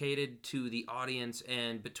communicated to the audience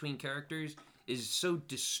and between characters is so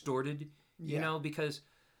distorted, you know, because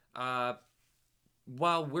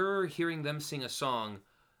while we're hearing them sing a song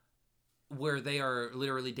where they are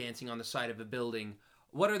literally dancing on the side of a building,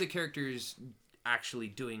 what are the characters actually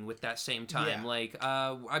doing with that same time? Like,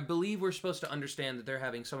 I believe we're supposed to understand that they're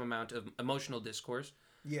having some amount of emotional discourse,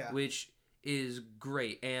 which is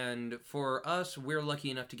great. And for us, we're lucky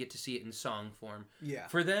enough to get to see it in song form.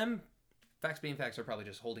 For them, facts being facts, are probably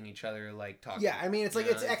just holding each other, like, talking. I mean, it's like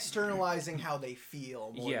it's externalizing how they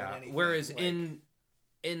feel more than anything. Whereas like,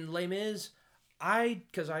 in Les Mis,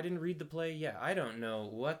 because I didn't read the play, I don't know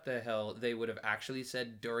what the hell they would have actually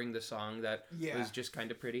said during the song that was just kind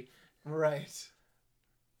of pretty. Right.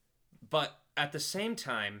 But at the same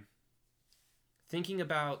time, thinking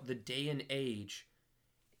about the day and age,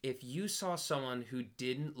 if you saw someone who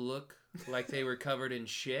didn't look like they were covered in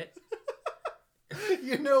shit...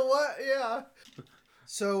 You know what? Yeah.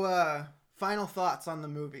 So, final thoughts on the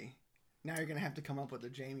movie. Now you're gonna have to come up with a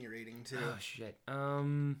Jamie rating too. Oh shit.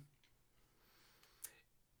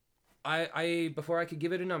 I before I could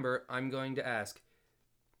give it a number, I'm going to ask: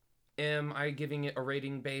 am I giving it a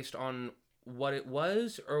rating based on what it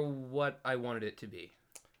was or what I wanted it to be?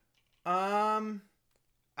 I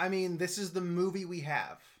mean, this is the movie we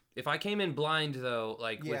have. If I came in blind, though,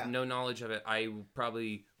 like with no knowledge of it, I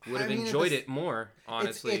probably would have enjoyed it more,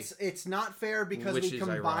 honestly. It's not fair because we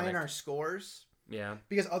combine our scores. Yeah.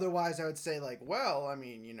 Because otherwise I would say, like, well, I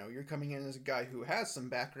mean, you know, you're coming in as a guy who has some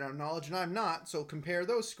background knowledge and I'm not, so compare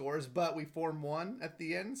those scores, but we form one at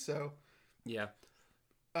the end, so... Yeah.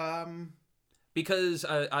 Because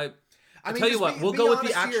I mean, tell you what, we'll be go with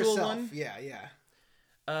the actual one. Yeah.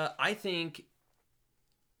 I think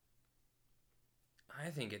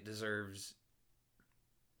it deserves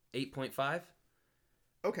 8.5.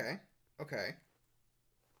 Okay.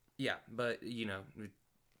 Yeah, but, you know,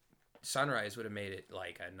 Sunrise would have made it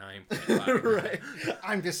like a 9.5. Right.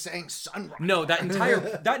 I'm just saying Sunrise. No, that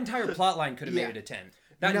entire plot line could have made it a 10.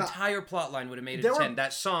 That entire plot line would have made it a 10.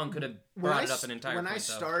 That song could have brought it up an entire point. When I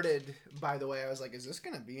started, by the way, I was like, is this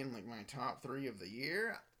going to be in like my top 3 of the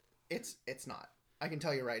year? It's not. I can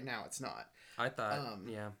tell you right now it's not. I thought,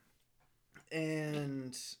 yeah.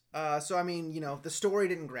 And so, I mean, you know, the story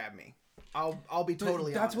didn't grab me. I'll be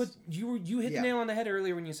totally honest. That's what you hit the nail on the head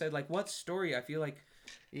earlier when you said, like, what story? I feel like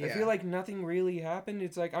nothing really happened.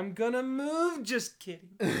 It's like, I'm gonna move. Just kidding.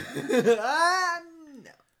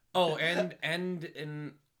 No. Oh, and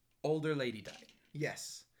an older lady died.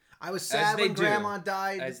 Yes. I was sad when Grandma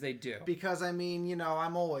died. As they do. Because, I mean, you know,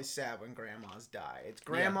 I'm always sad when grandmas die. It's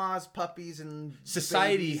grandmas, puppies, and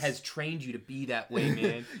society babies. has trained you to be that way,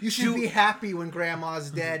 man. You should be happy when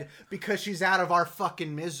grandma's dead because she's out of our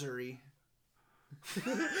fucking misery.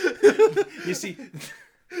 You see,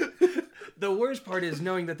 the worst part is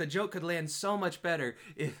knowing that the joke could land so much better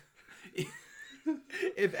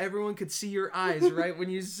if everyone could see your eyes right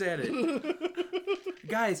when you said it.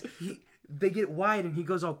 Guys, they get wide and he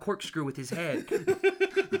goes all corkscrew with his head.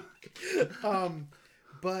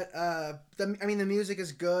 But I mean, the music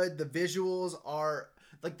is good. The visuals are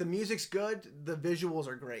like, the music's good. The visuals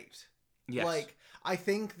are great. Yes. Like, I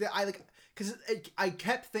think that because I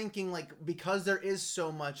kept thinking, like, because there is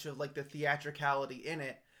so much of like the theatricality in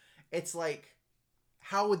it, it's like,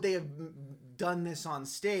 how would they have done this on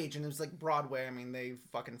stage? And it was like Broadway. I mean, they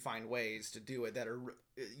fucking find ways to do it that are,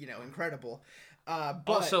 you know, incredible. But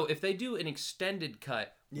also, if they do an extended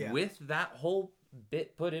cut with that whole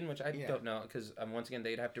bit put in, which I don't know, because once again,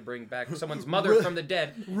 they'd have to bring back someone's mother from the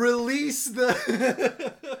dead. Release the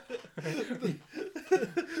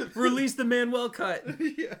Manuel cut.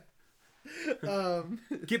 Yeah.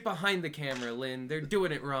 Get behind the camera, Lynn. They're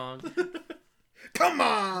doing it wrong. Come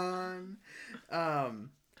on.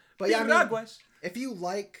 But yeah, I mean, if you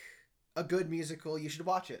like a good musical, you should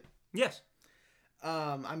watch it. Yes.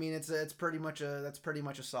 I mean, that's pretty much a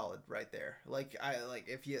solid right there. Like,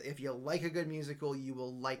 if you like a good musical, you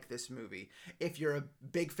will like this movie. If you're a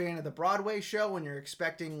big fan of the Broadway show and you're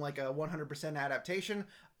expecting like a 100% adaptation,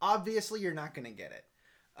 obviously you're not going to get it.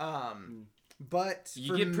 But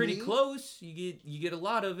you get pretty close. You get a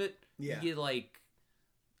lot of it. Yeah. You get like,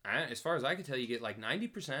 as far as I can tell, you get like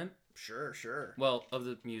 90%. Sure. Well, of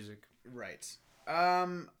the music. Right.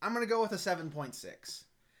 I'm gonna go with a 7.6.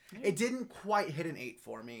 Yeah. It didn't quite hit an 8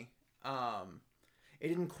 for me. It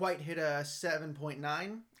didn't quite hit a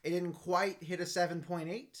 7.9. It didn't quite hit a 7.8.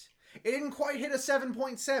 It didn't quite hit a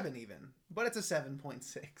 7.7 even. But it's a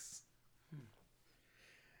 7.6.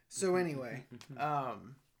 So anyway,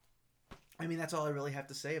 I mean, that's all I really have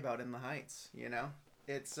to say about In the Heights, you know?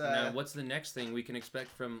 It's now, what's the next thing we can expect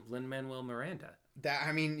from Lin-Manuel Miranda? That,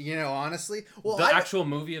 I mean, you know, honestly, well, the actual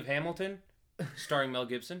movie of Hamilton, starring Mel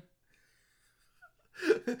Gibson,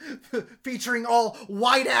 featuring all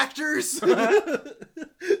white actors.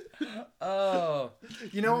 Oh,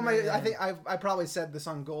 you know what I think I probably said this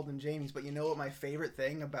on Golden Jamies, but you know what my favorite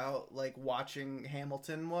thing about like watching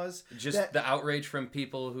Hamilton was? Just the outrage from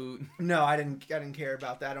people who. No, I didn't care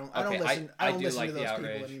about that. I don't listen to those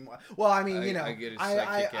people anymore. Well, I mean, you know, I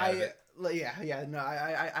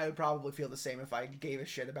would probably feel the same if I gave a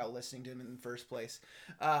shit about listening to him in the first place.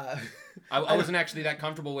 I wasn't actually that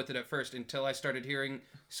comfortable with it at first until I started hearing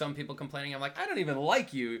some people complaining. I'm like, I don't even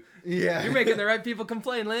like you. Yeah. You're making the right people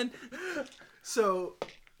complain, Lynn. So,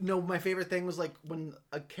 no, my favorite thing was like when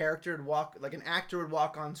an actor would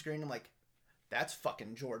walk on screen. I'm like, that's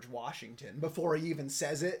fucking George Washington before he even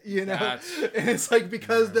says it, you know? And it's like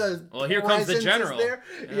because the here comes the general. There.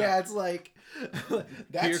 Yeah, it's like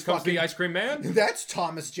that's here comes the ice cream man. That's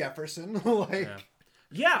Thomas Jefferson.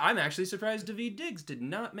 Yeah, I'm actually surprised Daveed Diggs did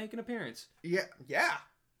not make an appearance. Yeah,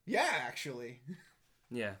 actually.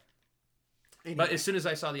 Yeah. Anyway. But as soon as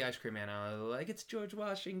I saw the ice cream man, I was like, it's George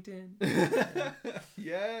Washington.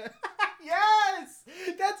 Yeah. Yes!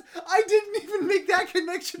 I didn't even make that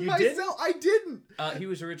connection myself. I didn't. He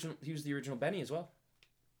was the original Benny as well.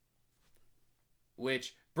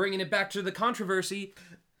 Which, bringing it back to the controversy,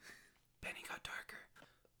 Benny got darker.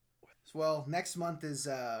 Well, next month is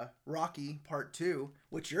Rocky Part 2,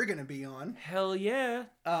 which you're going to be on. Hell yeah.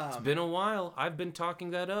 It's been a while. I've been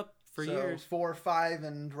talking that up for years. 4, 5,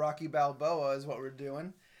 and Rocky Balboa is what we're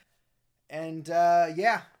doing. And,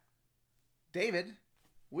 David,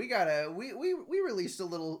 we released a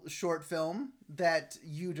little short film that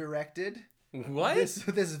you directed. What?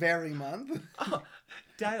 This very month. Oh,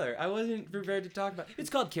 Tyler, I wasn't prepared to talk about it. It's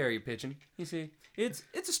called Carrier Pigeon. You see, it's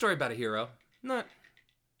a story about a hero. Not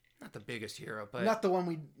the biggest hero, but not the one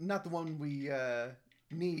we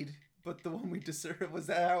need, but the one we deserve. Was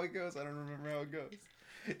that how it goes? I don't remember how it goes.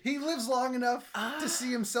 He lives long enough to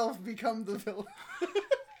see himself become the villain.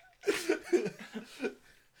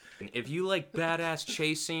 If you like badass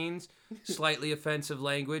chase scenes, slightly offensive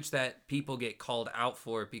language that people get called out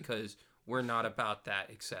for because we're not about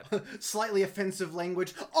that, except slightly offensive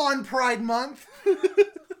language on Pride Month.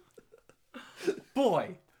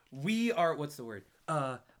 Boy, we are, what's the word?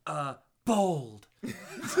 Bold.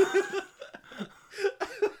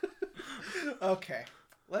 Okay,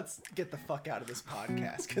 let's get the fuck out of this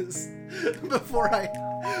podcast, because before I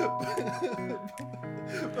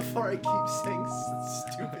keep saying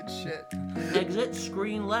stupid shit. Exit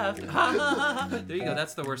screen left. There you go.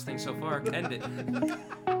 That's the worst thing so far. End it.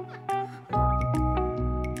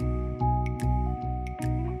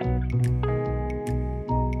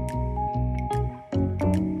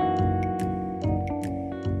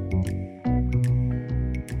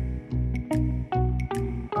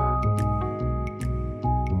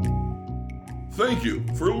 Thank you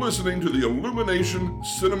for listening to the Illumination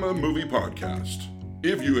Cinema Movie Podcast.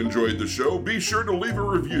 If you enjoyed the show, be sure to leave a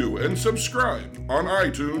review and subscribe on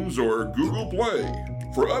iTunes or Google Play.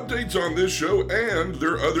 For updates on this show and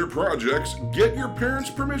their other projects, get your parents'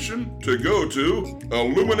 permission to go to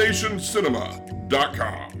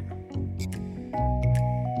illuminationcinema.com.